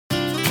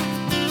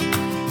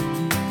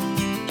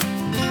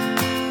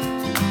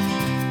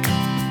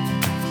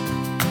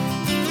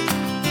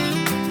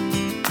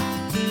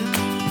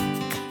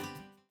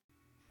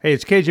Hey,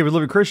 it's KJ with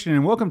Living Christian,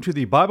 and welcome to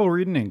the Bible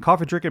Reading and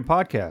Coffee Drinking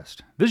Podcast.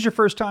 If this is your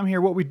first time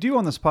here, what we do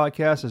on this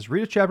podcast is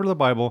read a chapter of the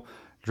Bible,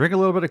 drink a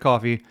little bit of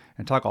coffee,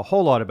 and talk a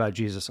whole lot about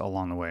Jesus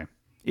along the way.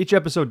 Each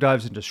episode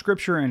dives into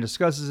Scripture and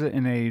discusses it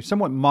in a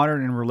somewhat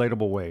modern and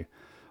relatable way.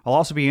 I'll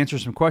also be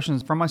answering some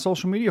questions from my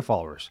social media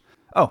followers.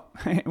 Oh,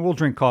 and we'll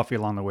drink coffee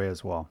along the way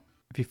as well.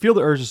 If you feel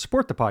the urge to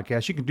support the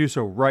podcast, you can do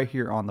so right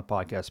here on the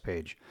podcast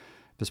page.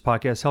 This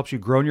podcast helps you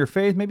grow in your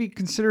faith. Maybe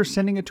consider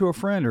sending it to a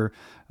friend or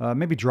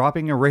maybe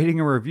dropping a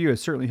rating or review. It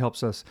certainly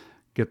helps us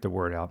get the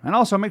word out. And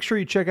also make sure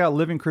you check out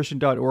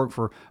livingchristian.org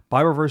for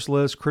Bible verse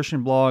list,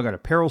 Christian blog, an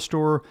apparel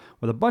store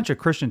with a bunch of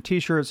Christian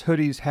t-shirts,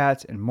 hoodies,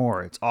 hats, and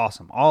more. It's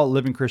awesome. All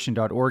at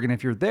livingchristian.org. And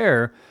if you're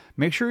there,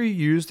 make sure you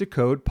use the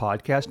code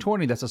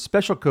podcast20. That's a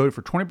special code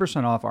for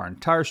 20% off our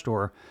entire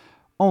store,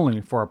 only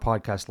for our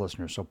podcast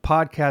listeners. So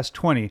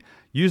podcast20,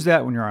 use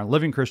that when you're on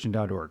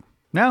livingchristian.org.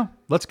 Now,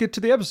 let's get to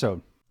the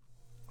episode.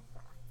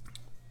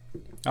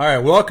 All right,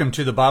 welcome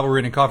to the Bible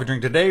Reading Coffee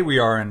Drink. Today we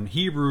are in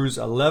Hebrews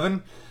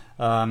 11.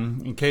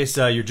 In case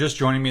you're just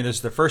joining me, this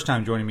is the first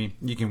time joining me,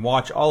 you can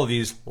watch all of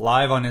these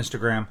live on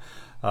Instagram,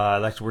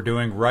 like we're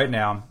doing right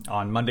now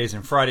on Mondays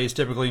and Fridays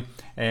typically.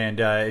 And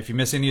if you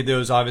miss any of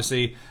those,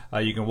 obviously,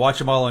 you can watch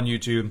them all on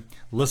YouTube,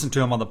 listen to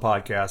them on the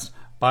podcast,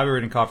 Bible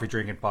Reading Coffee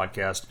Drinking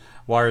Podcast.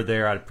 While you're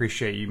there, I'd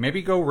appreciate you.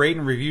 Maybe go rate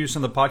and review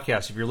some of the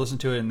podcasts if you're listening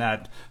to it in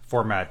that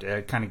format.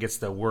 It kind of gets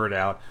the word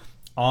out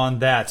on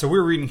that. So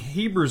we're reading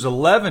Hebrews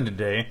 11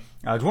 today.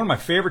 It's one of my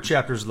favorite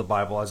chapters of the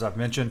Bible, as I've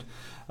mentioned.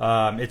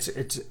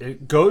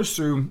 It goes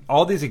through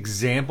all these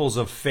examples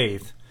of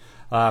faith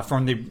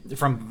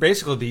from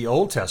basically the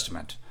Old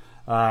Testament,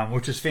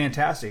 which is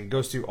fantastic. It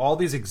goes through all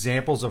these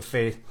examples of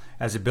faith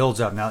as it builds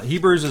up. Now,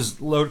 Hebrews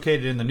is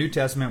located in the New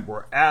Testament.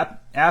 We're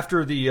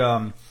after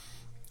the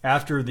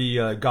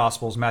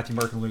Gospels, Matthew,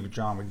 Mark, and Luke, and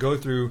John. We go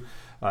through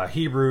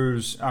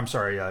Hebrews.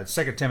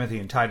 2 Timothy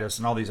and Titus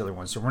and all these other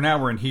ones. So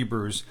we're in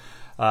Hebrews.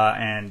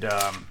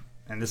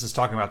 And this is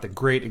talking about the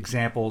great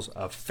examples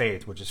of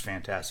faith, which is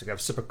fantastic. I have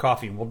a sip of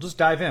coffee, and we'll just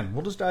dive in.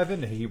 We'll just dive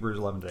into Hebrews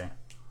 11 today.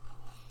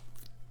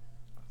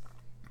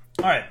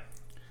 All right.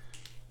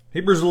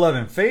 Hebrews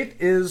 11. Faith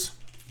is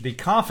the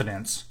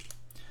confidence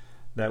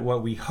that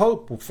what we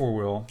hope for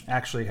will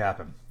actually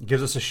happen. It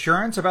gives us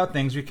assurance about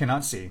things we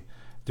cannot see.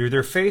 Through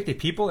their faith, the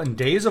people in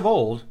days of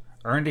old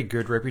earned a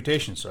good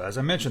reputation. So as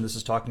I mentioned, this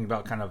is talking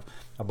about kind of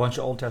a bunch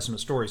of Old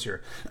Testament stories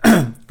here.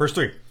 Verse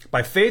 3,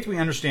 by faith we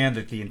understand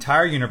that the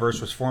entire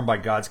universe was formed by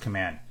God's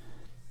command.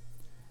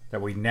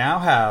 That we now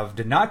have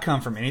did not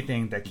come from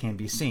anything that can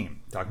be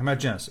seen. Talking about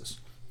Genesis.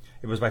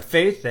 It was by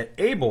faith that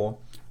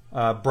Abel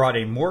brought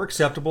a more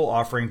acceptable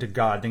offering to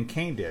God than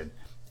Cain did.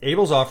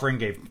 Abel's offering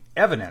gave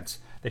evidence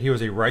that he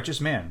was a righteous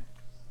man,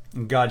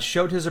 and God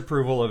showed his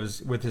approval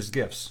with his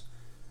gifts.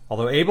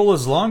 Although Abel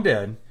is long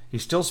dead, he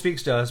still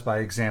speaks to us by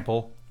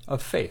example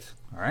of faith.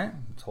 All right?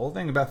 This whole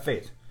thing about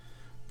faith.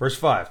 Verse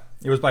 5.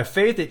 It was by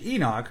faith that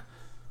Enoch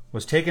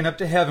was taken up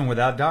to heaven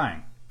without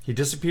dying. He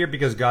disappeared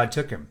because God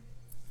took him.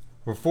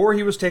 Before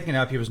he was taken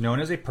up, he was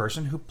known as a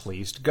person who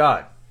pleased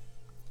God.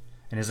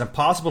 And it is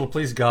impossible to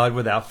please God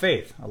without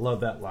faith. I love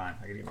that line.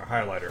 I can get my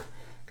highlighter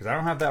because I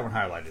don't have that one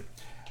highlighted.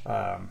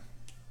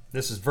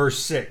 This is verse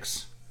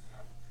 6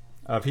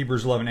 of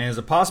Hebrews 11. And it is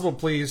impossible to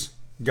please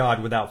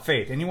God without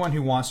faith. Anyone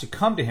who wants to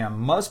come to him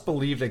must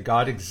believe that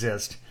God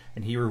exists,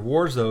 and he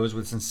rewards those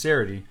with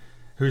sincerity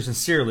who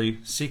sincerely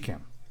seek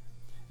him.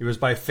 It was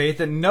by faith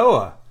that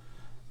Noah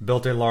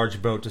built a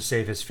large boat to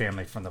save his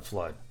family from the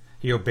flood.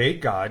 He obeyed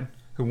God,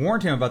 who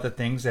warned him about the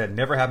things that had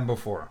never happened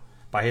before.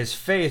 By his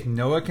faith,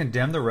 Noah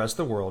condemned the rest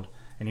of the world,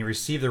 and he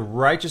received the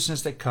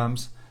righteousness that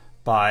comes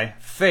by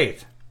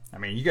faith. I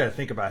mean, you got to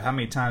think about how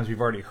many times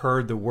we've already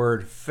heard the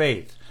word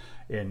faith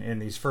in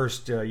these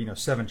first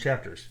 7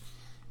 chapters.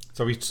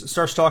 So he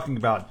starts talking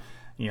about,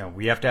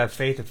 we have to have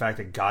faith in the fact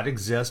that God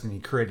exists and he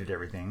created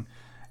everything.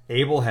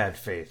 Abel had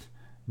faith.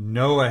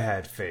 Noah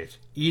had faith.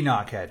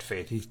 Enoch had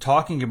faith. He's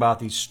talking about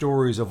these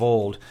stories of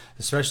old,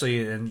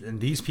 especially in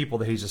these people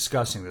that he's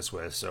discussing this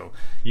with. So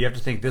you have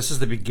to think this is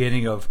the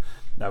beginning of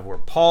where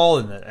Paul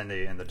and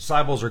the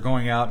disciples are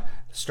going out,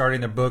 starting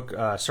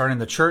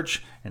the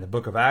church in the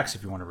book of Acts,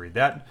 if you want to read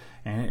that.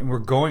 And we're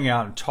going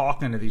out and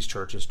talking to these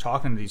churches,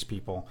 talking to these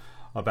people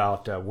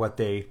about what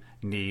they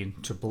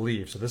need to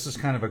believe. So this is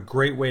kind of a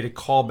great way to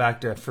call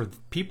back for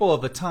people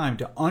of the time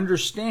to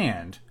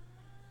understand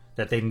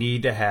that they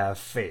need to have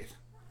faith.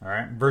 All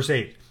right, verse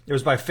 8. It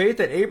was by faith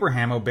that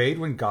Abraham obeyed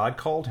when God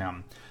called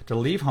him to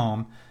leave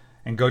home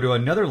and go to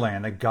another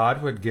land that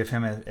God would give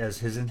him as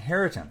his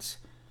inheritance.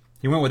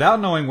 He went without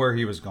knowing where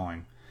he was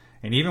going,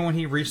 and even when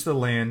he reached the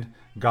land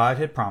God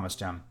had promised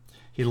him,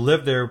 he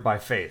lived there by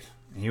faith.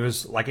 He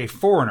was like a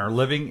foreigner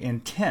living in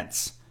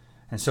tents,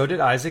 and so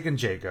did Isaac and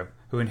Jacob,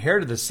 who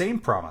inherited the same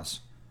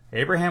promise.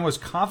 Abraham was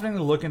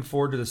confidently looking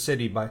forward to the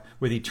city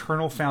with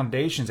eternal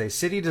foundations, a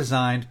city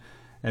designed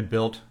and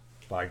built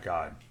by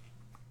God.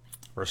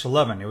 Verse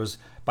 11, it was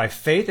by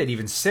faith that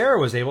even Sarah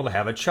was able to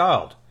have a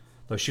child,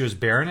 though she was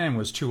barren and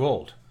was too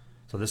old.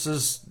 So this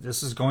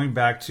is going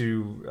back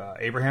to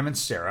Abraham and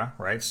Sarah,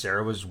 right?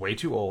 Sarah was way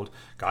too old.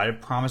 God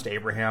had promised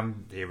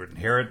Abraham they would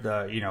inherit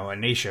a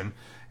nation,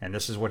 and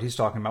this is what he's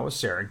talking about with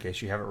Sarah. In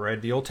case you haven't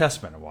read the Old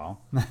Testament in a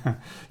while,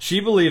 she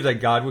believed that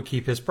God would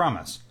keep His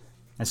promise,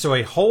 and so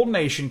a whole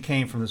nation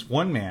came from this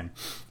one man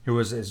who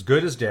was as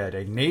good as dead.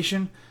 A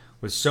nation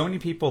with so many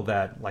people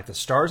that, like the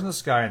stars in the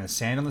sky and the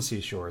sand on the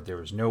seashore, there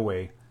was no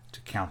way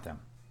to count them.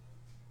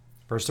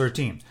 Verse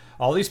 13.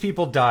 All these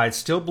people died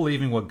still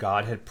believing what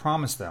God had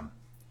promised them.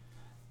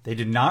 They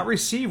did not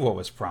receive what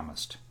was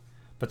promised,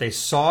 but they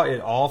saw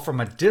it all from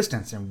a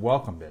distance and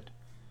welcomed it.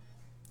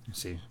 You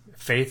see,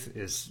 faith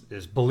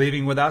is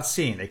believing without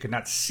seeing. They could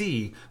not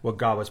see what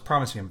God was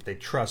promising them, but they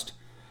trust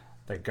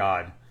that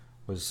God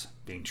was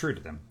being true to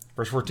them.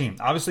 Verse 14.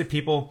 Obviously,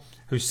 people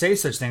who say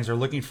such things are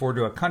looking forward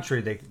to a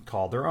country they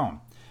call their own.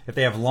 If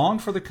they have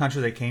longed for the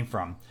country they came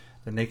from,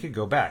 then they could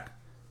go back.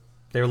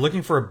 They are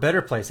looking for a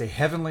better place, a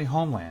heavenly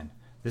homeland.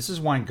 This is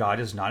why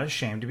God is not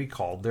ashamed to be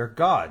called their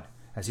God,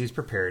 as He's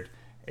prepared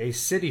a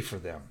city for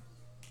them.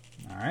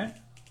 All right.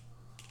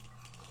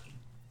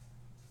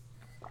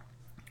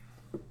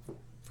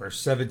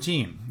 Verse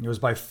 17. It was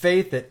by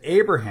faith that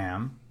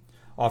Abraham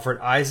offered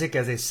Isaac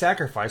as a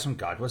sacrifice when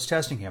God was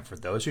testing him. For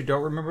those who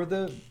don't remember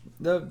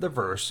the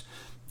verse,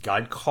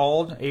 God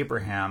called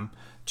Abraham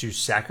to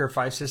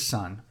sacrifice his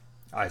son,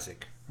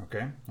 Isaac.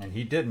 Okay? And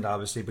he didn't,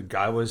 obviously, but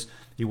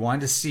He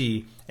wanted to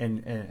see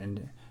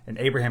and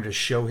Abraham to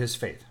show his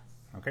faith.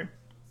 Okay?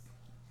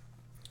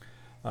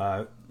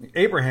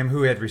 Abraham,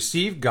 who had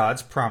received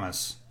God's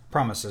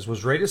promises,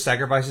 was ready to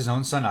sacrifice his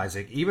own son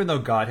Isaac, even though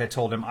God had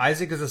told him,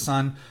 Isaac is the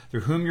son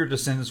through whom your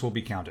descendants will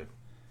be counted.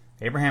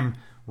 Abraham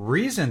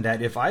reasoned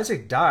that if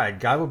Isaac died,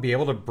 God would be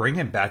able to bring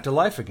him back to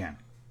life again.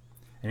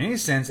 In any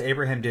sense,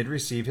 Abraham did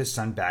receive his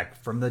son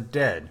back from the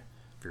dead.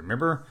 If you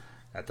remember,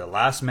 at the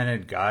last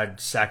minute, God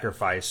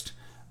sacrificed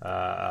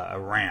a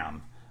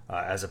ram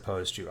as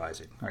opposed to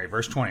Isaac. All right,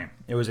 verse 20.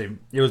 It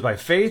was by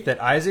faith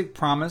that Isaac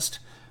promised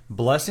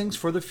blessings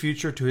for the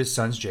future to his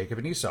sons Jacob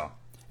and Esau.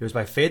 It was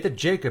by faith that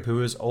Jacob, who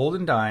was old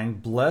and dying,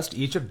 blessed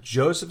each of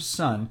Joseph's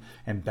sons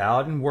and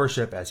bowed in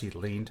worship as he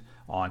leaned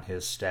on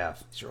his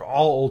staff. These are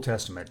all Old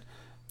Testament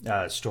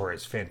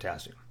stories.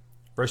 Fantastic.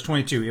 Verse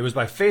 22. It was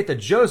by faith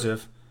that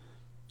Joseph,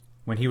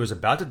 when he was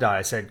about to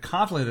die, said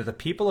confidently that the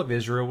people of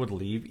Israel would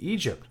leave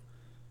Egypt.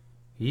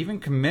 He even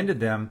commended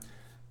them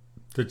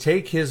to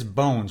take his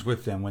bones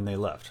with them when they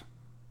left.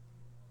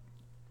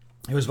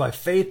 It was by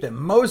faith that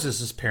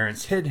Moses'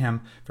 parents hid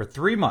him for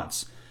 3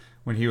 months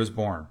when he was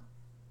born.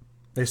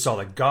 They saw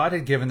that God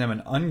had given them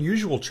an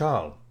unusual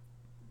child,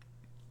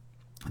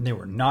 and they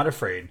were not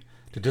afraid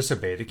to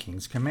disobey the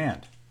king's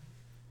command.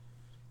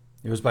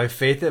 It was by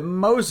faith that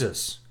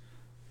Moses,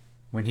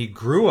 when he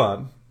grew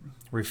up,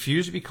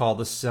 refused to be called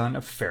the son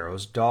of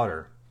Pharaoh's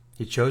daughter.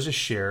 He chose to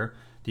share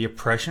the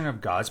oppression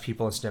of God's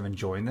people instead of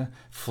enjoying the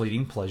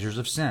fleeting pleasures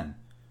of sin.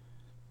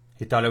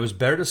 He thought it was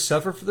better to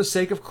suffer for the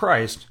sake of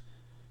Christ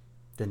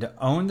than to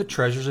own the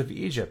treasures of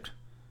Egypt,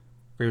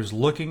 for he was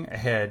looking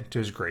ahead to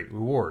his great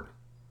reward.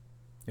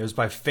 It was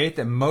by faith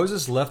that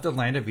Moses left the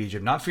land of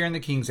Egypt, not fearing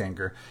the king's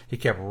anger. He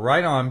kept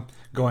right on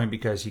going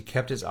because he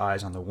kept his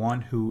eyes on the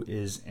one who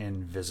is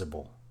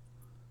invisible.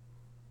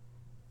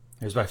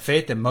 It was by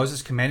faith that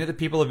Moses commanded the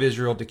people of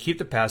Israel to keep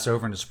the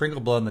Passover and to sprinkle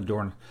blood on the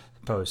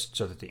doorpost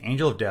so that the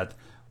angel of death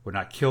would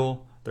not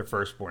kill their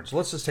firstborn. So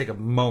let's just take a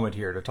moment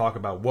here to talk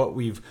about what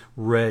we've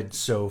read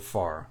so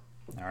far.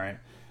 All right,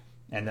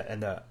 and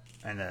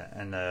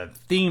the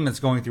theme that's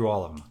going through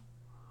all of them.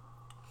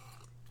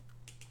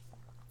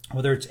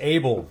 Whether it's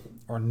Abel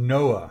or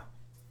Noah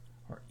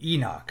or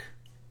Enoch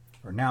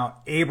or now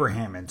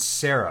Abraham and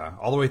Sarah,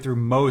 all the way through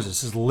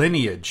Moses, his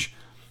lineage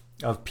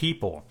of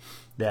people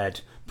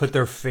that put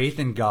their faith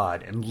in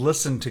God and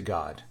listened to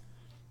God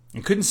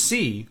and couldn't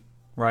see,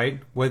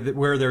 right, where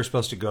they were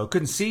supposed to go,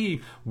 couldn't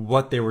see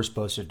what they were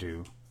supposed to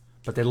do,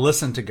 but they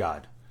listened to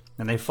God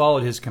and they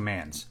followed his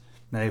commands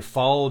and they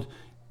followed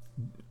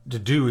to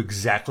do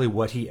exactly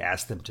what he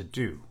asked them to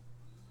do.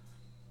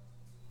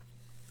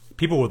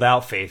 People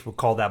without faith would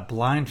call that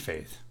blind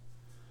faith.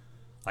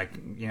 Like,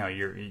 you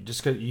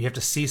have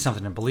to see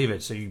something and believe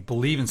it. So you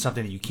believe in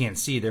something that you can't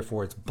see,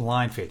 therefore it's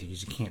blind faith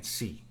because you can't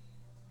see.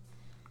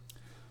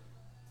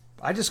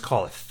 I just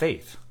call it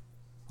faith.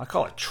 I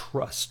call it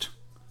trust.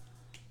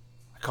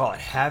 I call it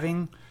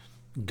having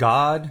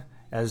God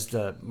as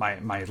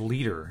my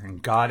leader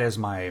and God as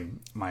my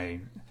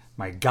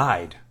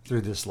guide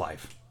through this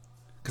life.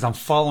 Because I'm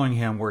following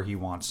him where he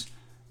wants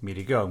me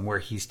to go and where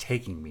he's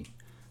taking me.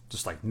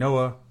 Just like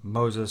Noah,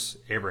 Moses,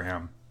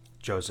 Abraham,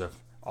 Joseph,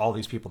 all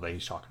these people that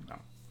he's talking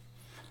about.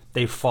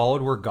 They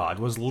followed where God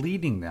was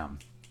leading them.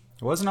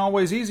 It wasn't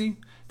always easy.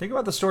 Think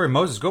about the story of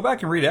Moses. Go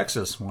back and read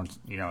Exodus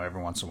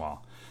every once in a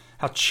while.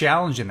 How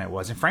challenging that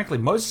was. And frankly,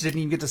 Moses didn't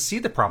even get to see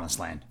the promised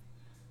land.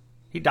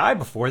 He died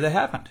before that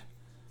happened.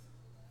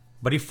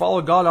 But he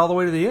followed God all the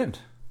way to the end.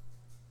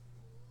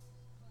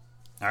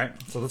 All right,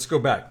 so let's go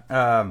back.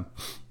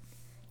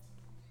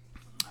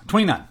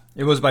 29.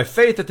 It was by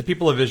faith that the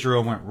people of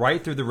Israel went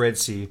right through the Red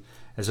Sea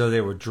as though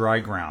they were dry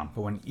ground.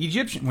 But when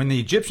the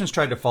Egyptians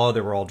tried to follow,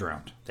 they were all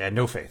drowned. They had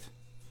no faith.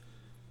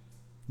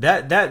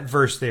 That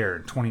verse there,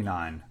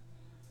 29,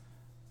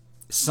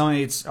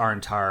 summates our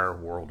entire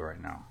world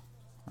right now.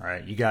 All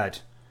right, you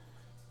got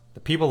the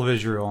people of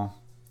Israel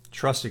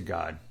trusted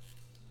God,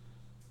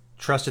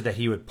 trusted that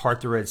he would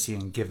part the Red Sea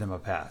and give them a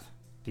path.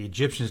 The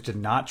Egyptians did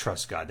not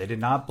trust God. They did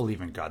not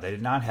believe in God. They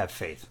did not have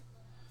faith.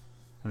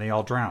 And they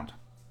all drowned.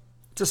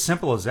 It's as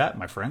simple as that,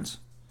 my friends.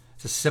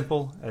 It's as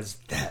simple as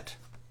that.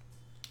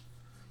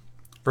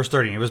 Verse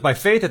 30, it was by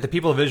faith that the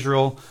people of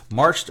Israel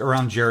marched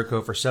around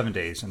Jericho for 7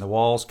 days, and the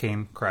walls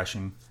came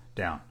crashing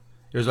down.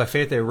 It was by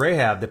faith that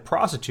Rahab, the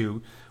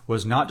prostitute,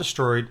 was not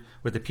destroyed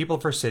with the people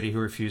of her city who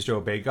refused to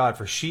obey God,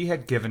 for she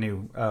had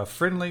given a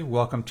friendly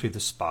welcome to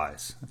the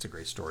spies. That's a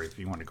great story if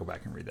you want to go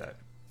back and read that.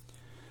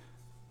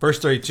 Verse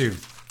 32,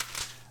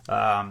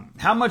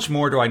 how much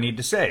more do I need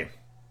to say?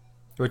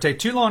 It would take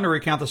too long to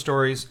recount the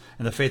stories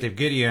and the faith of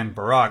Gideon,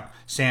 Barak,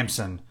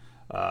 Samson,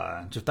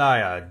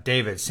 Jephthah,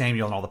 David,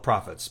 Samuel, and all the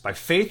prophets. By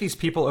faith these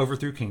people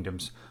overthrew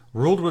kingdoms,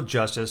 ruled with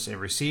justice,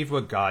 and received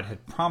what God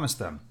had promised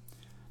them.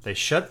 They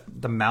shut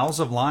the mouths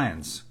of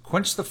lions,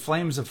 quenched the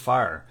flames of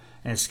fire,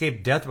 and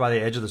escaped death by the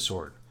edge of the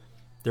sword.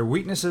 Their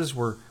weakness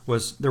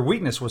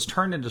was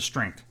turned into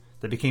strength.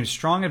 They became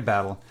strong in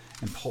battle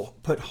and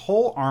put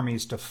whole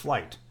armies to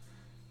flight.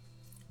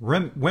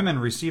 Women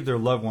received their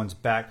loved ones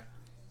back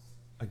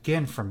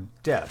again from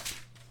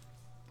death.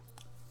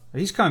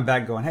 He's coming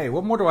back going, hey,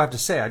 what more do I have to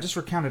say? I just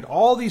recounted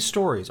all these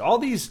stories, all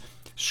these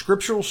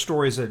scriptural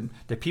stories that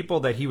the people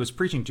that he was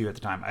preaching to at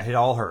the time, I had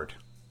all heard.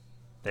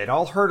 They had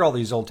all heard all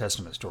these Old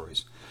Testament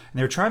stories. And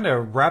they were trying to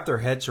wrap their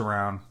heads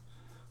around,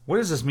 what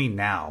does this mean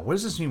now? What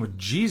does this mean when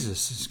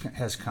Jesus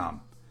has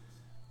come?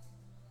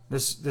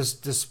 This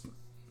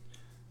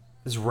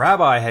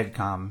rabbi had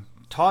come,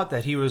 taught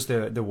that he was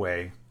the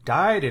way,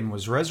 died and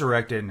was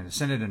resurrected and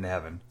ascended into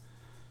heaven.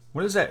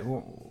 What does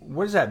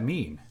that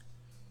mean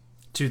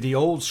to the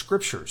old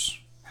scriptures?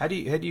 How do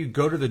you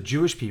go to the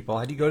Jewish people?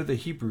 How do you go to the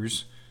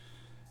Hebrews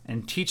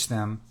and teach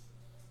them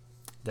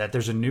that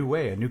there's a new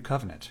way, a new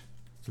covenant?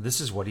 So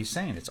this is what he's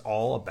saying. It's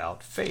all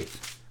about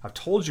faith. I've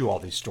told you all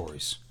these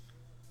stories.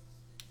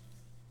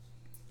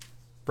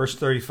 Verse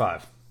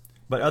 35.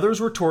 But others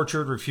were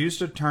tortured, refused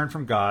to turn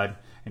from God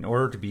in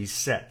order to be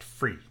set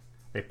free.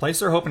 They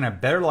placed their hope in a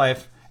better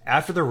life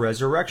after the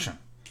resurrection.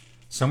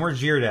 Some were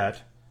jeered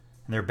at,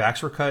 and their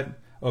backs were cut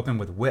open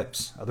with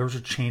whips. Others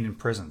were chained in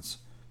prisons.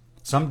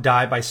 Some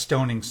died by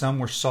stoning, some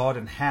were sawed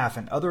in half,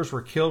 and others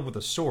were killed with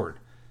a sword.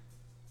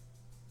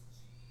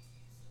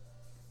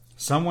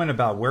 Some went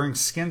about wearing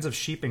skins of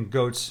sheep and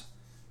goats,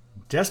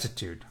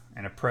 destitute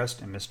and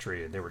oppressed and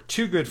mistreated. They were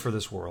too good for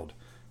this world,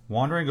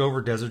 wandering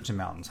over deserts and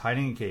mountains,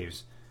 hiding in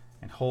caves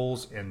and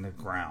holes in the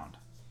ground.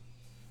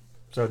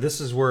 So this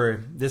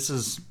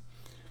is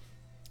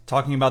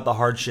talking about the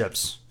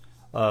hardships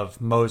of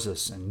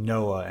Moses and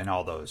Noah and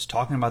all those,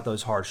 talking about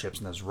those hardships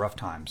and those rough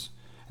times,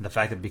 and the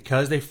fact that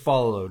because they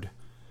followed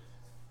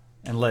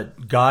and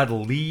let God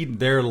lead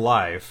their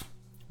life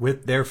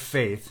with their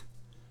faith,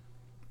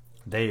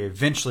 they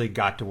eventually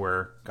got to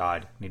where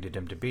God needed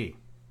them to be.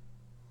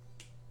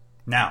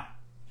 Now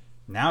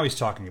he's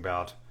talking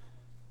about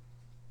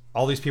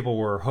all these people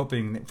were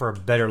hoping for a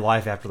better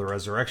life after the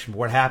resurrection. But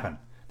what happened?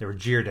 They were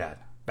jeered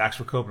at. Backs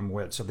were open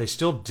with. So they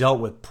still dealt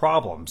with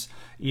problems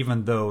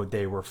even though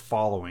they were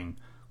following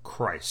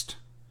Christ.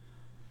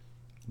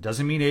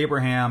 Doesn't mean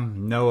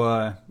Abraham,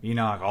 Noah,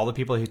 Enoch, all the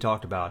people he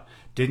talked about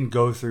didn't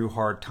go through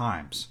hard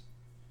times.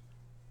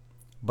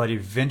 But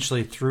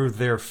eventually through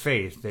their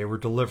faith they were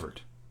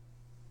delivered.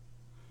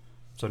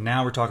 So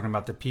now we're talking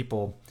about the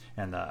people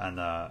and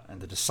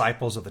the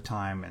disciples of the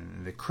time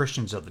and the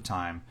Christians of the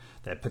time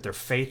that put their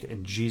faith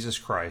in Jesus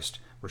Christ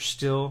were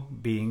still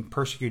being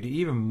persecuted,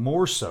 even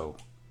more so.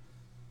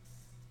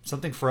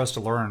 Something for us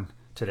to learn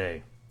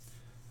today.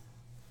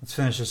 Let's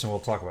finish this and we'll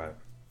talk about it.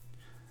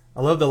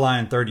 I love the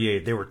line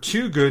 38. They were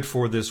too good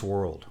for this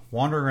world.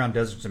 Wandering around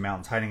deserts and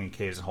mountains, hiding in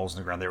caves and holes in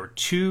the ground. They were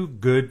too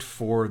good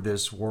for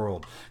this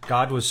world.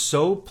 God was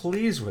so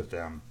pleased with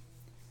them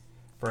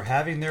for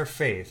having their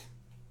faith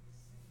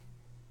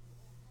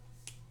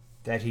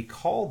that he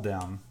called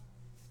them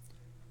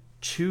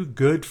too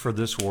good for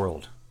this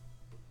world.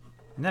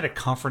 Isn't that a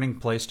comforting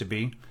place to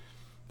be?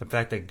 The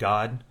fact that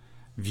God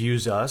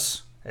views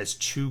us as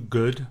too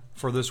good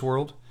for this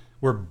world.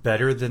 We're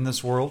better than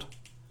this world.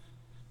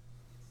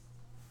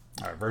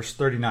 All right, verse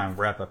 39,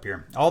 wrap up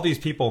here. All these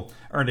people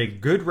earned a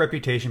good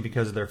reputation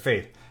because of their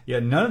faith,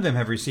 yet none of them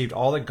have received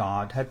all that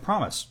God had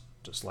promised,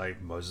 just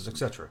like Moses,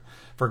 etc.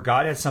 For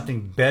God had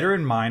something better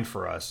in mind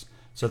for us,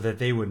 so that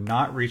they would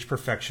not reach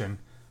perfection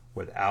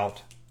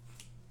without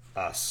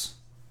us.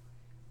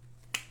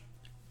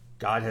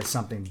 God has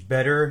something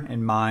better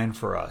in mind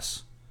for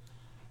us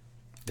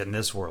than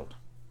this world.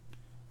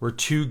 We're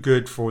too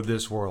good for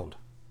this world.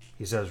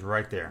 He says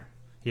right there.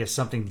 He has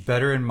something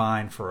better in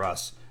mind for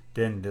us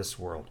than this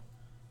world.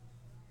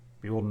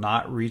 We will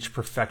not reach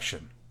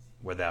perfection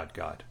without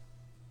God.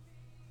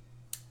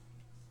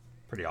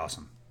 Pretty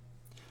awesome.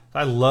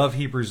 I love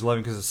Hebrews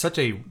 11 because it's such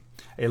a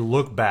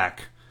look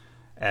back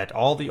at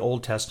all the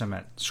Old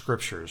Testament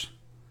scriptures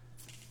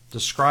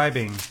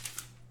describing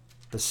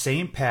the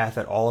same path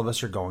that all of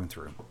us are going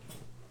through,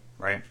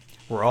 right?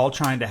 We're all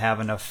trying to have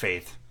enough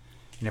faith.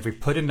 And if we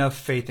put enough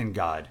faith in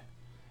God,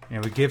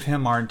 and we give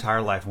him our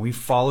entire life, and we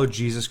follow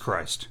Jesus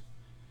Christ,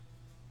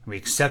 and we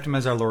accept him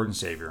as our Lord and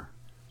Savior,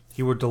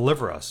 he will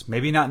deliver us.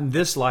 Maybe not in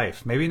this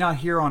life, maybe not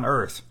here on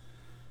earth,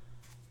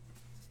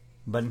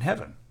 but in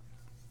heaven.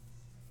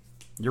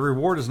 Your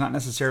reward is not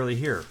necessarily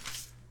here.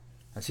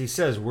 As he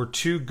says, we're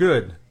too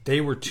good.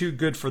 They were too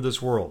good for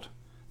this world.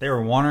 They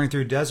were wandering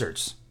through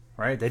deserts,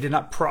 right? They did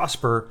not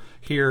prosper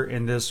here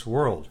in this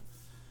world.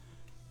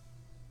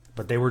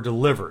 But they were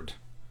delivered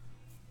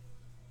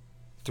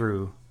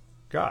through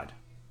God.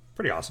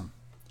 Pretty awesome.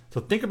 So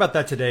think about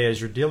that today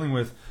as you're dealing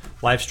with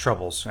life's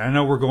troubles. And I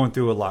know we're going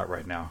through a lot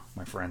right now,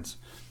 my friends.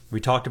 We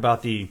talked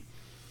about the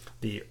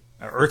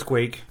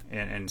earthquake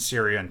in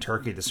Syria and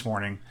Turkey this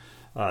morning.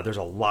 There's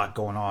a lot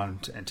going on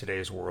in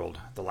today's world.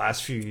 The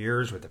last few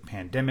years with the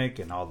pandemic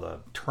and all the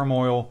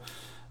turmoil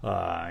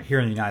here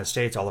in the United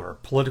States, all of our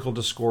political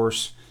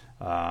discourse,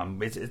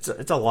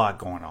 it's a lot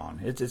going on.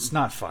 It's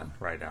not fun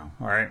right now.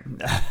 All right,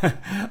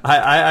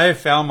 I have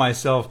found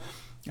myself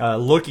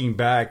looking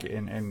back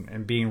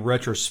and being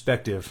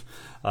retrospective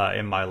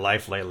in my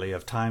life lately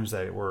of times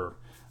that were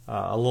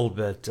a little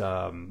bit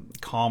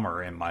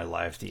calmer in my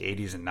life, the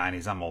 80s and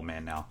 90s. I'm an old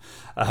man now.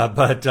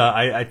 But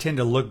I tend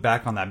to look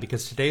back on that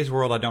because today's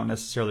world I don't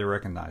necessarily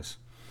recognize.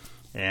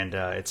 And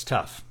it's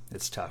tough.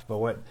 It's tough. But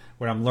what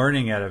I'm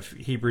learning out of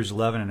Hebrews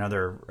 11 and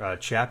other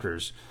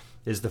chapters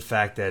is the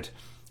fact that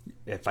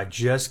if I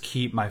just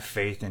keep my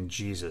faith in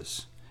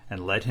Jesus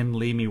and let him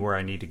lead me where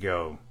I need to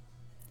go,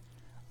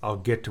 I'll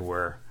get to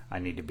where I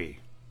need to be.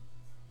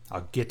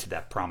 I'll get to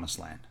that promised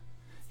land.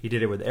 He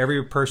did it with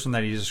every person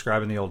that he's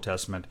described in the Old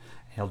Testament.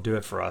 He'll do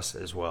it for us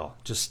as well.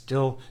 Just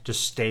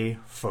stay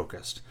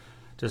focused.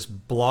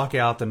 Just block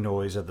out the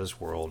noise of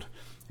this world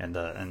and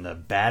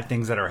the bad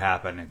things that are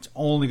happening. It's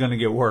only going to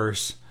get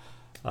worse.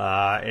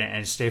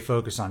 And stay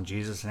focused on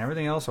Jesus, and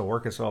everything else will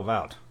work itself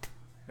out.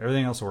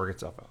 Everything else will work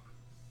itself out.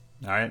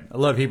 All right. I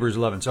love Hebrews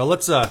 11. So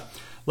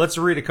let's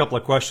read a couple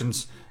of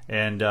questions,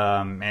 and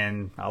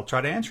I'll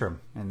try to answer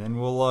them, and then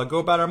we'll go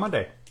about our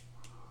Monday.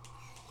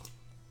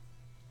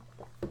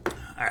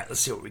 All right,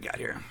 let's see what we got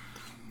here.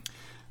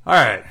 All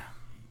right.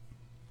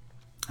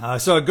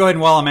 So go ahead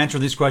and while I'm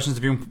answering these questions,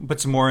 if you can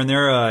put some more in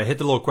there, hit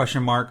the little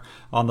question mark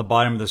on the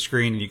bottom of the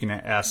screen and you can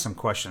ask some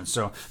questions.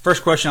 So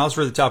first question, I'll just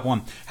read the top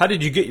one. How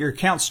did you get your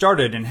account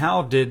started and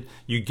how did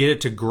you get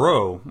it to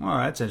grow? Oh,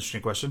 that's an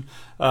interesting question.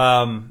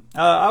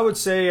 I would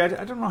say, I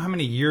don't know how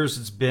many years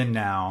it's been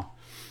now.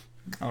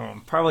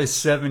 Probably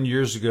 7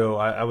 years ago,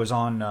 I was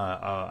on, and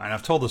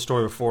I've told the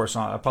story before,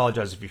 so I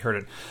apologize if you heard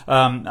it.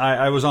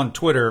 I was on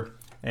Twitter,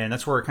 and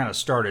that's where it kind of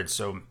started.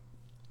 So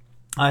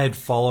I had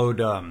followed,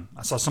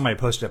 I saw somebody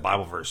posted a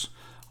Bible verse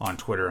on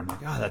Twitter. I'm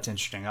like, oh, that's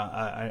interesting.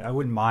 I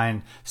wouldn't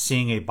mind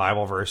seeing a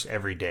Bible verse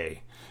every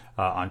day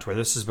on Twitter.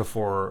 This is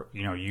before,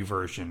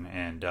 YouVersion,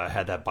 and I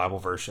had that Bible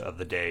verse of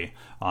the day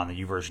on the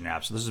YouVersion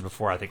app. So this is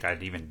before I think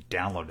I'd even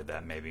downloaded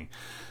that maybe.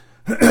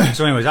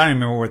 So anyways, I don't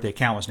even remember what the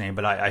account was named,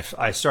 but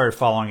I started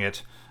following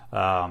it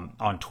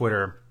on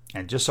Twitter,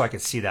 and just so I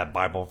could see that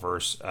Bible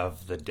verse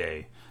of the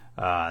day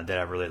that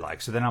I really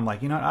like. So then I'm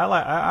like,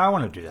 I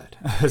want to do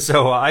that.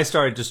 So I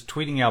started just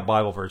tweeting out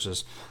Bible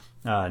verses,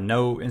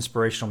 no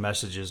inspirational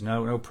messages,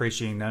 no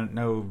preaching,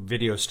 no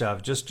video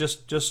stuff,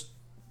 just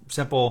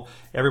simple.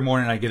 Every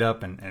morning I get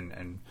up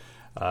and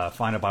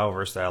find a Bible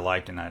verse that I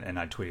liked and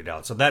I tweet it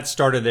out. So that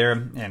started there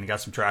and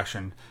got some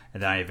traction.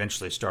 And then I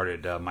eventually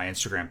started my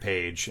Instagram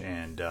page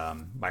and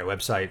my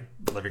website,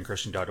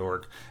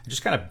 livingchristian.org. I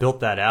just kind of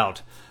built that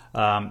out.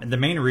 And the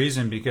main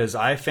reason, because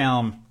I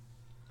found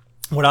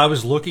what I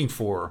was looking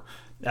for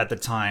at the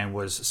time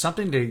was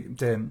something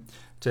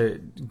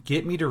to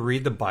get me to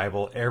read the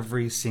Bible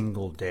every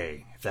single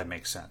day, if that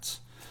makes sense.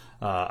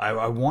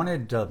 I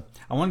wanted to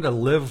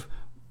live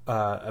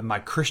my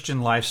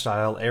Christian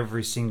lifestyle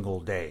every single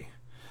day.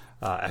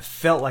 I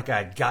felt like I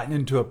had gotten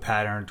into a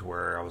pattern to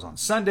where I was on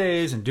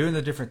Sundays and doing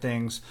the different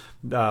things,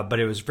 but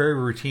it was very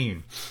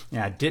routine.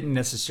 And I didn't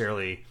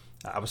necessarily,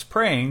 I was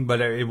praying,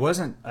 but I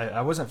wasn't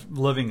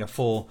living a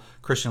full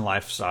Christian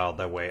lifestyle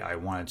that way I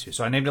wanted to.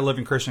 So I named it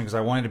Living Christian because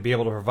I wanted to be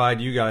able to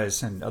provide you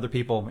guys and other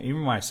people,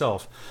 even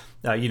myself,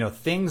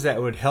 things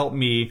that would help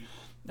me,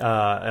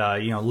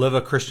 live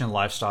a Christian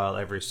lifestyle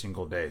every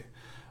single day.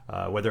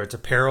 Whether it's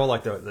apparel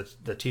like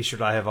the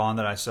t-shirt I have on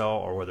that I sell,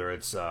 or whether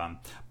it's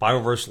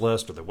Bible verse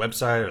list or the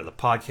website or the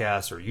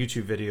podcast or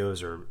YouTube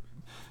videos or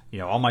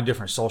all my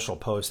different social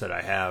posts that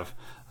I have,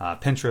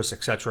 Pinterest,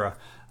 etc.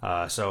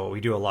 So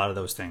we do a lot of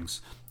those things.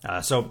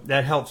 So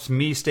that helps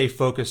me stay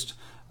focused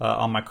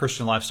on my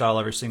Christian lifestyle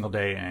every single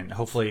day, and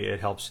hopefully it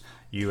helps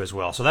you as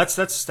well. So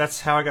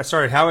that's how I got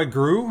started. How it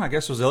grew, I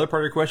guess, was the other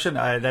part of your question.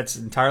 That's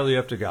entirely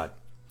up to God.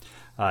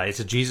 It's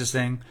a Jesus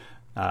thing.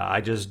 I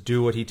just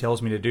do what He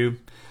tells me to do.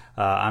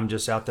 I'm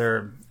just out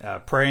there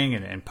praying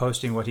and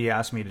posting what He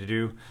asked me to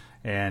do,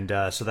 And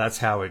so that's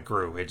how it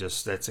grew.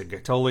 That's a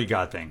totally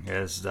God thing.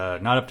 It's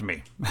not up to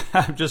me.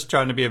 I'm just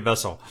trying to be a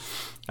vessel.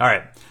 All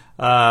right.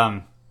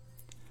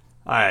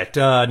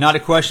 Not a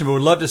question, but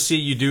would love to see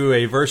you do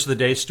a verse of the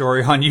day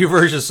story on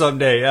YouVersion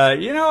someday.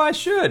 I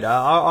should.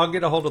 I'll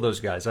get a hold of those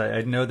guys.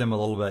 I know them a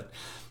little bit.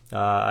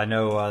 I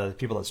know the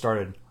people that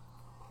started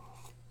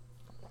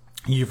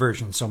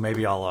YouVersion, so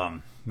maybe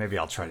I'll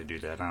try to do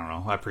that. I don't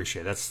know. I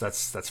appreciate it.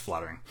 That's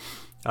flattering.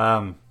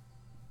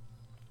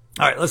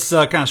 All right, let's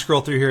kind of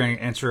scroll through here and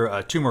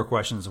answer 2 more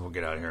questions, and we'll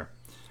get out of here.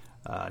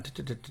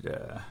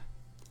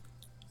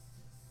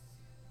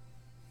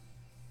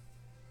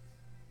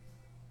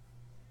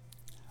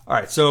 All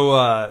right, so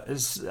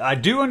I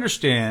do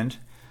understand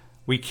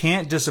we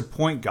can't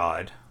disappoint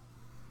God.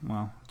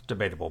 Well, it's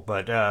debatable,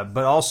 but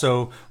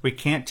also we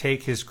can't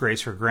take His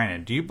grace for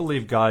granted. Do you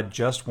believe God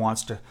just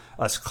wants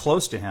us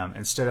close to Him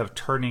instead of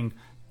turning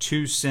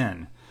to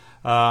sin?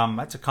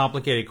 That's a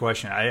complicated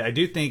question. I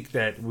do think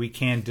that we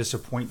can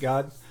disappoint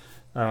God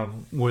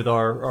with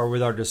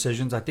our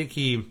decisions. I think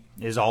He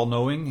is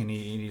all-knowing, and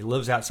He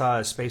lives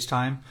outside of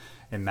space-time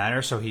and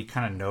matter, so He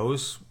kind of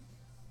knows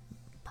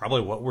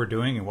probably what we're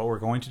doing and what we're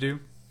going to do.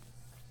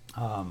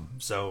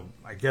 So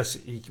I guess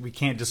we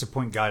can't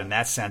disappoint God in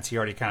that sense. He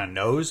already kind of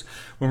knows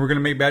when we're going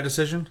to make a bad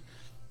decision,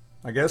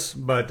 I guess.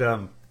 But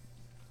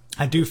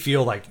I do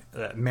feel like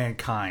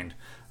mankind,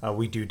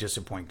 we do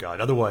disappoint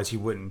God. Otherwise, He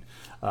wouldn't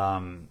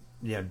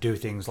do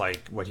things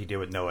like what He did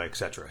with Noah,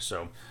 etc.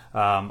 So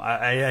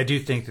I do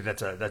think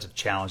that's a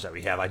challenge that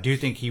we have. I do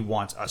think He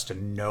wants us to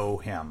know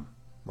Him,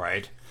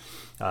 right?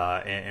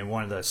 And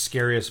one of the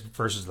scariest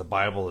verses of the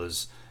Bible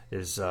is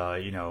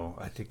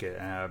I think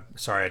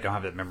sorry, I don't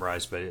have it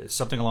memorized, but it's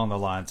something along the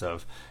lines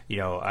of,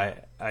 you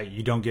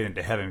don't get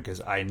into heaven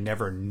because I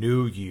never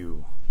knew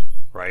you,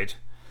 right?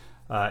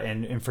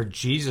 And for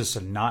Jesus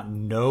to not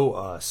know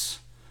us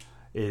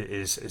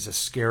is a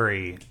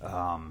scary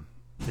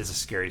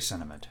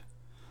sentiment.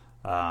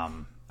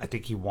 I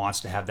think He wants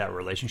to have that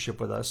relationship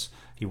with us.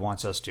 He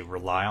wants us to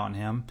rely on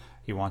Him.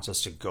 He wants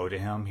us to go to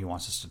Him. He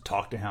wants us to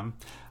talk to Him.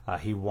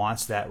 He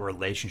wants that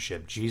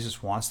relationship.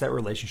 Jesus wants that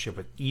relationship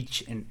with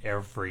each and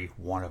every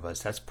one of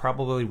us. That's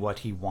probably what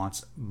He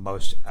wants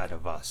most out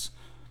of us.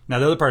 Now,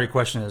 the other part of the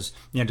question is,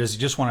 does He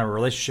just want a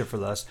relationship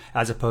with us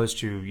as opposed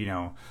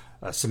to,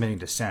 submitting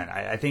to sin?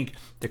 I think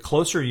the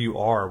closer you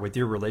are with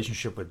your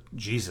relationship with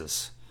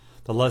Jesus,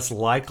 the less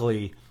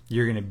likely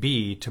you're going to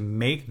be to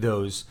make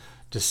those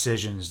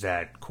decisions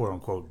that, quote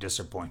unquote,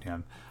 disappoint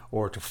Him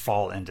or to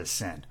fall into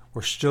sin.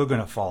 We're still going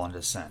to fall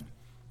into sin.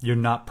 You're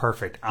not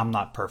perfect. I'm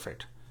not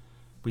perfect.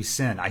 We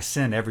sin. I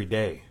sin every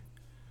day.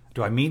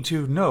 Do I mean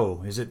to?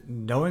 No. Is it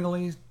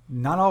knowingly?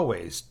 Not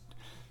always.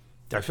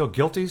 Do I feel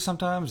guilty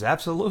sometimes?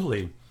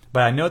 Absolutely.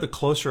 But I know the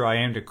closer I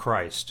am to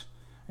Christ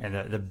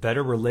and the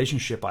better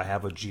relationship I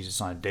have with Jesus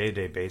on a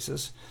day-to-day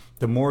basis,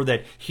 the more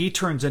that He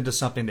turns into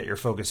something that you're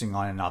focusing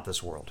on and not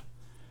this world.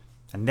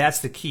 And that's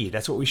the key.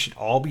 That's what we should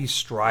all be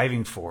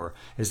striving for,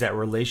 is that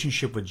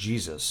relationship with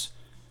Jesus,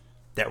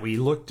 that we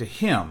look to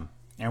Him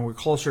and we're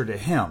closer to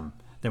Him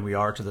than we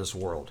are to this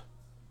world.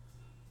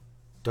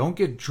 Don't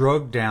get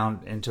drugged down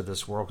into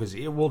this world because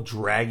it will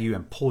drag you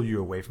and pull you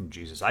away from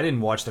Jesus. I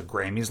didn't watch the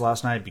Grammys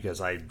last night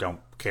because I don't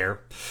care.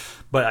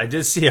 But I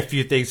did see a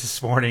few things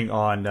this morning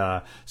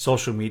on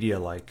social media,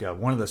 like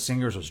one of the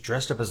singers was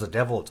dressed up as the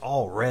devil. It's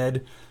all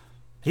red.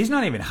 He's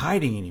not even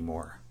hiding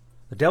anymore.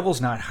 The devil's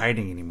not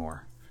hiding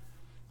anymore.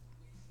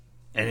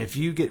 And if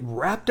you get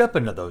wrapped up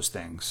into those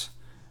things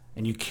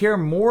and you care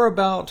more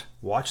about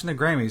watching the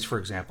Grammys, for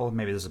example,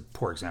 maybe this is a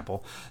poor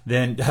example,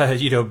 than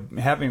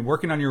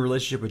working on your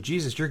relationship with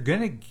Jesus, you're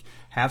going to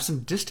have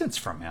some distance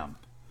from Him.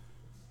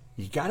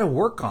 You got to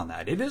work on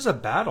that. It is a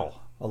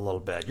battle a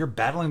little bit. You're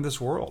battling this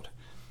world.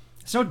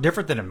 It's no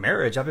different than a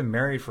marriage. I've been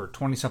married for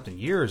 20-something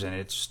years, and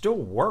it's still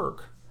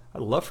work. I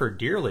love her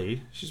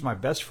dearly. She's my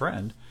best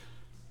friend.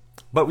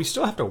 But we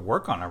still have to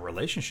work on our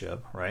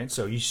relationship, right?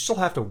 So you still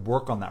have to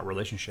work on that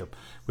relationship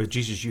with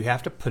Jesus. You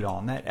have to put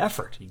on that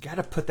effort. You got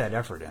to put that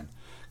effort in.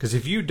 Because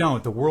if you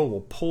don't, the world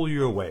will pull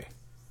you away.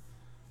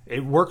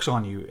 It works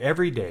on you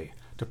every day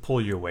to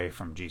pull you away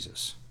from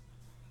Jesus.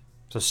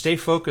 So stay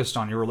focused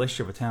on your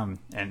relationship with Him,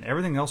 and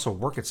everything else will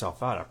work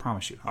itself out, I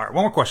promise you. All right,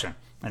 one more question,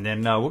 and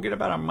then we'll get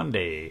about on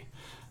Monday.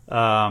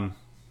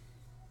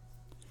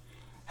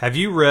 Have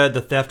you read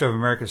The Theft of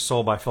America's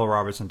Soul by Phil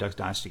Robertson, Duck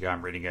Dynasty guy?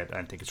 I'm reading it.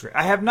 I think it's great.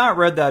 I have not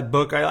read that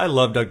book. I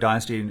love Duck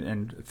Dynasty,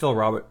 and Phil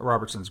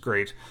Robertson's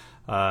great.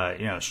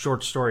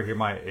 Short story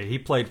here. He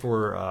played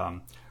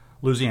for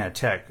Louisiana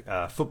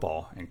Tech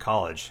football in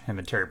college. Him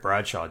and Terry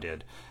Bradshaw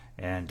did.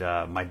 And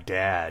my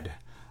dad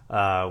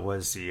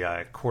was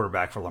the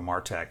quarterback for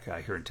Lamar Tech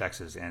here in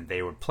Texas, and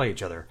they would play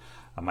each other.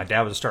 My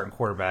dad was a starting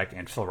quarterback,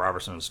 and Phil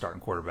Robertson was a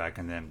starting quarterback.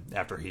 And then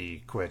after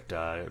he quit,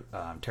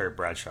 Terry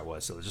Bradshaw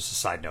was. So it was just a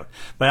side note.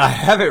 But I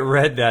haven't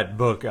read that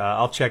book.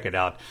 I'll check it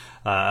out.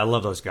 I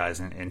love those guys,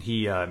 and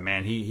he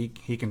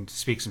can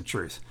speak some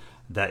truth.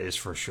 That is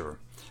for sure.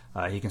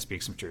 He can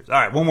speak some truth. All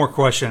right, one more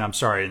question. I'm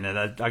sorry, and then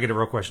I get a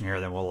real question here.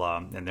 Then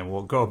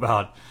we'll go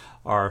about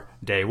our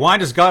day. Why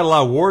does God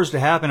allow wars to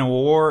happen and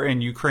war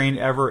in Ukraine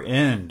ever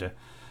end?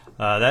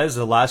 That is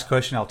the last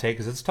question I'll take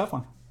because it's a tough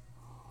one.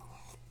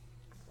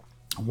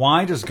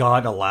 Why does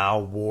God allow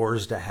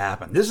wars to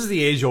happen? This is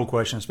the age-old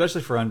question,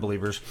 especially for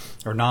unbelievers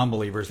or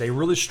non-believers. They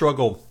really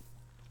struggle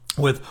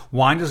with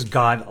why does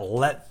God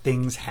let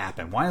things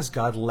happen? Why does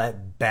God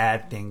let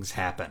bad things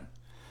happen?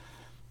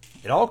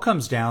 It all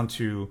comes down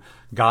to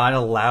God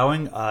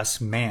allowing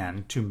us,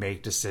 man, to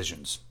make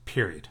decisions,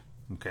 period.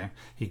 Okay?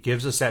 He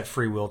gives us that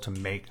free will to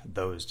make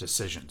those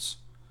decisions,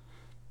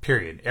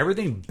 period.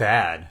 Everything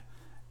bad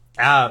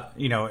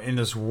in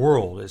this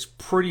world is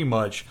pretty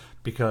much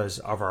because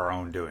of our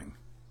own doing.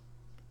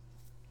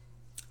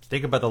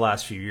 Think about the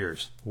last few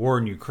years. War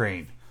in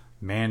Ukraine.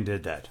 Man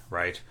did that,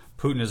 right?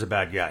 Putin is a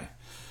bad guy,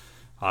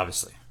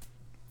 obviously.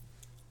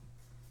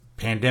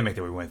 Pandemic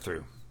that we went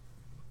through.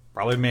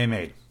 Probably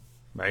man-made,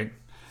 right?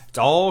 It's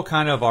all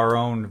kind of our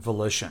own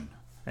volition.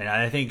 And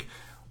I think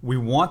we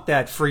want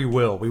that free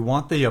will. We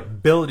want the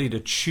ability to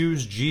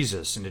choose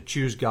Jesus and to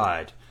choose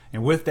God.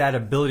 And with that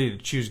ability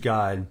to choose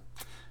God,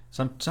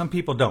 some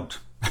people don't.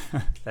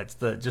 That's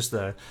just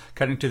the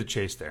cutting to the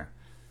chase there.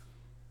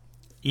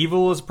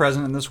 Evil is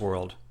present in this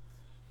world.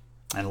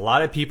 And a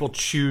lot of people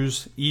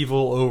choose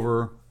evil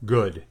over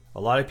good. A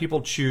lot of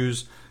people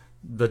choose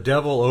the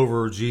devil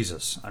over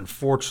Jesus,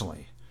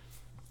 unfortunately.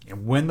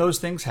 And when those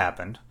things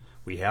happen,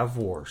 we have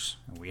wars,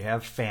 and we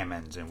have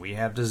famines, and we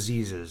have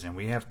diseases, and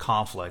we have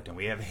conflict, and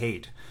we have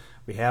hate.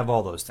 We have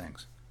all those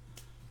things.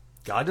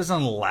 God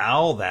doesn't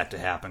allow that to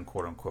happen,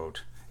 quote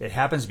unquote. It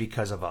happens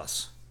because of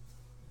us.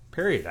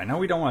 Period. I know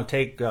we don't want to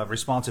take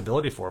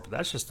responsibility for it, but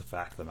that's just the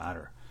fact of the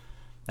matter.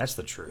 That's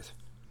the truth.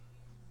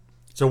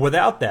 So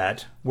without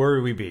that, where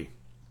would we be?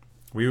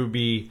 We would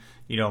be,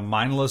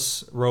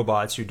 mindless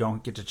robots who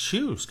don't get to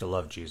choose to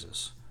love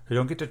Jesus, who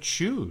don't get to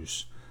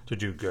choose to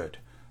do good,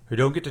 who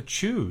don't get to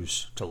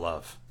choose to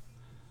love.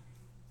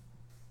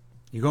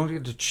 You don't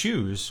get to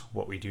choose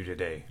what we do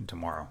today and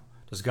tomorrow.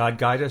 Does God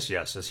guide us?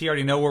 Yes. Does He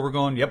already know where we're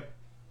going? Yep.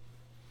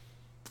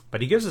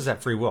 But He gives us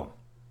that free will.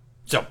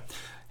 So,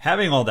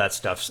 having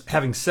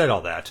said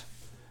all that,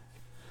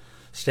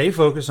 stay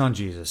focused on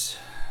Jesus.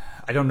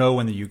 I don't know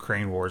when the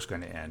Ukraine war is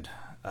going to end.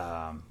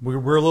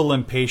 We're a little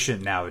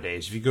impatient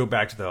nowadays. If you go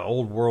back to the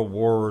old world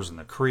wars and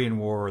the Korean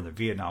War and the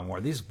Vietnam War,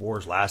 these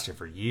wars lasted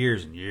for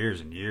years and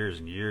years and years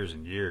and years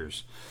and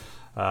years.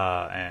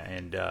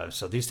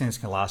 So these things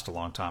can last a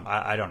long time.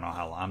 I don't know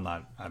how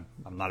long.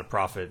 I'm not a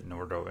prophet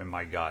nor am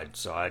my guide,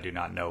 so I do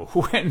not know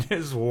when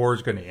this war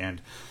is going to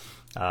end.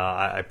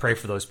 I pray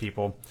for those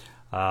people.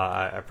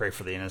 I pray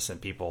for the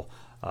innocent people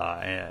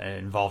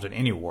involved in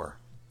any war,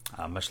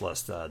 much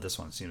less this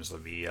one seems to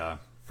be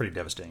pretty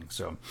devastating.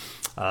 So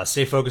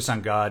stay focused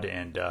on God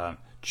and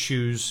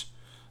choose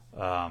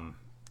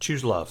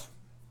love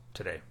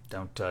today.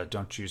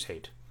 Don't choose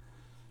hate.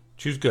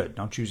 Choose good.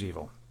 Don't choose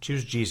evil.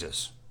 Choose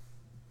Jesus.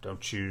 Don't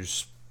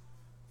choose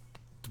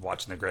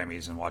watching the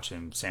Grammys and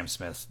watching Sam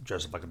Smith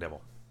dress up like a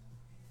devil.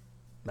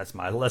 That's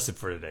my lesson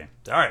for today.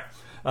 All right,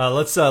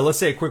 let's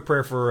say a quick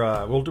prayer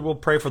for we'll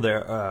pray for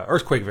the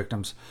earthquake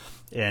victims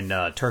in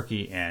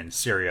Turkey and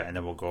Syria, and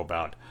then we'll go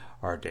about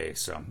our day.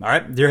 So, all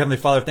right, dear Heavenly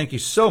Father, thank you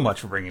so much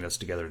for bringing us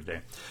together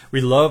today.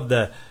 We love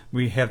that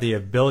we have the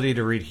ability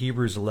to read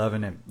Hebrews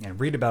 11 and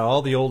read about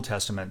all the Old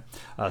Testament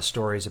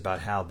stories about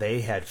how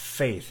they had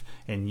faith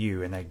in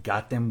you and that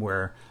got them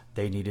where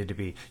they needed to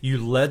be.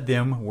 You led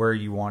them where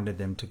you wanted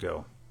them to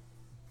go.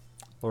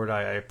 Lord,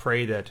 I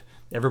pray that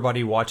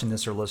everybody watching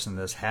this or listening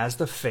to this has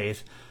the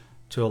faith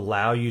to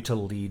allow you to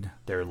lead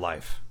their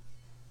life.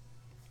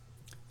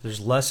 There's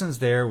lessons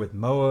there with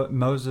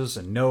Moses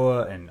and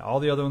Noah and all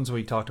the other ones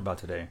we talked about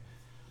today.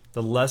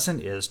 The lesson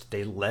is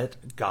they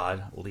let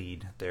God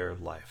lead their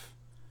life.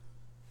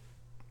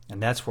 And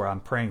that's where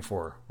I'm praying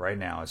for right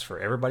now, is for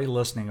everybody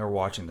listening or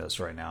watching this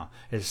right now,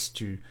 is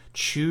to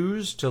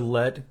choose to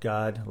let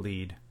God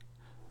lead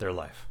their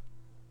life.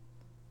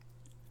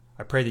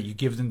 I pray that you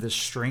give them the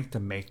strength to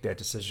make that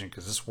decision,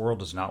 because this world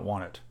does not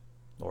want it,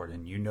 Lord,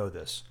 and you know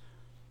this.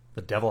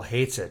 The devil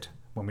hates it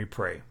when we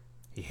pray.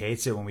 He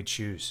hates it when we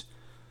choose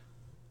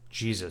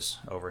Jesus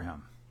over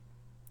him.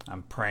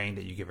 I'm praying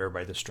that you give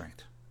everybody the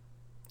strength.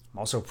 I'm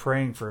also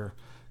praying for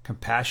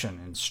compassion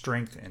and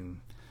strength and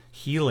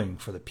healing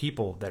for the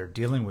people that are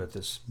dealing with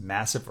this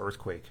massive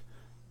earthquake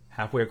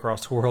halfway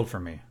across the world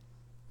from me.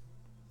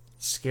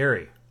 It's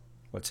scary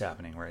what's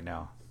happening right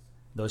now.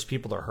 Those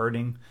people are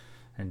hurting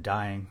and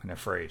dying and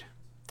afraid.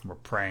 We're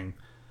praying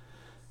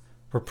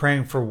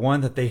for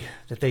one that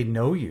they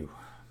know you.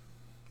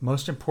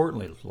 Most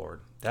importantly,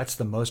 Lord, that's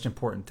the most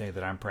important thing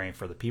that I'm praying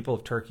for. The people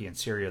of Turkey and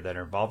Syria that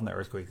are involved in the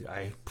earthquake,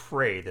 I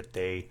pray that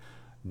they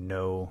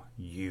know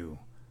you,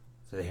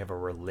 that they have a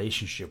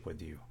relationship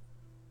with you.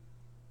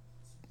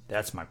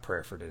 That's my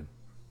prayer for them.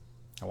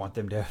 I want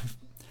them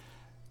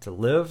to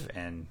live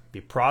and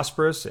be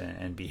prosperous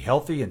and be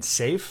healthy and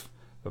safe,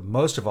 but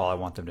most of all, I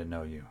want them to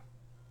know you.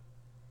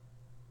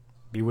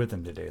 Be with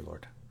them today,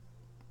 Lord.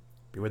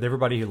 Be with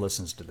everybody who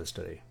listens to this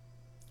today.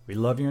 We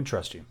love you and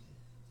trust you.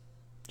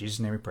 In Jesus'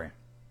 name we pray.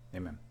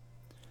 Amen.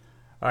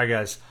 All right,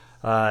 guys.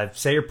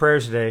 Say your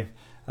prayers today.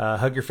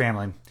 Hug your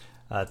family.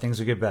 Things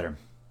will get better.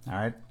 All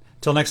right.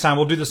 Till next time,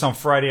 we'll do this on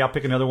Friday. I'll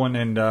pick another one,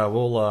 and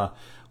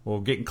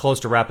we'll get close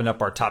to wrapping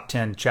up our top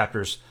 10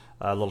 chapters,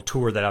 little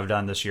tour that I've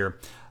done this year.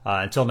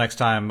 Until next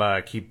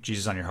time, keep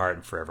Jesus on your heart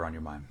and forever on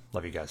your mind.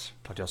 Love you guys.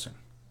 Talk to y'all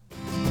soon.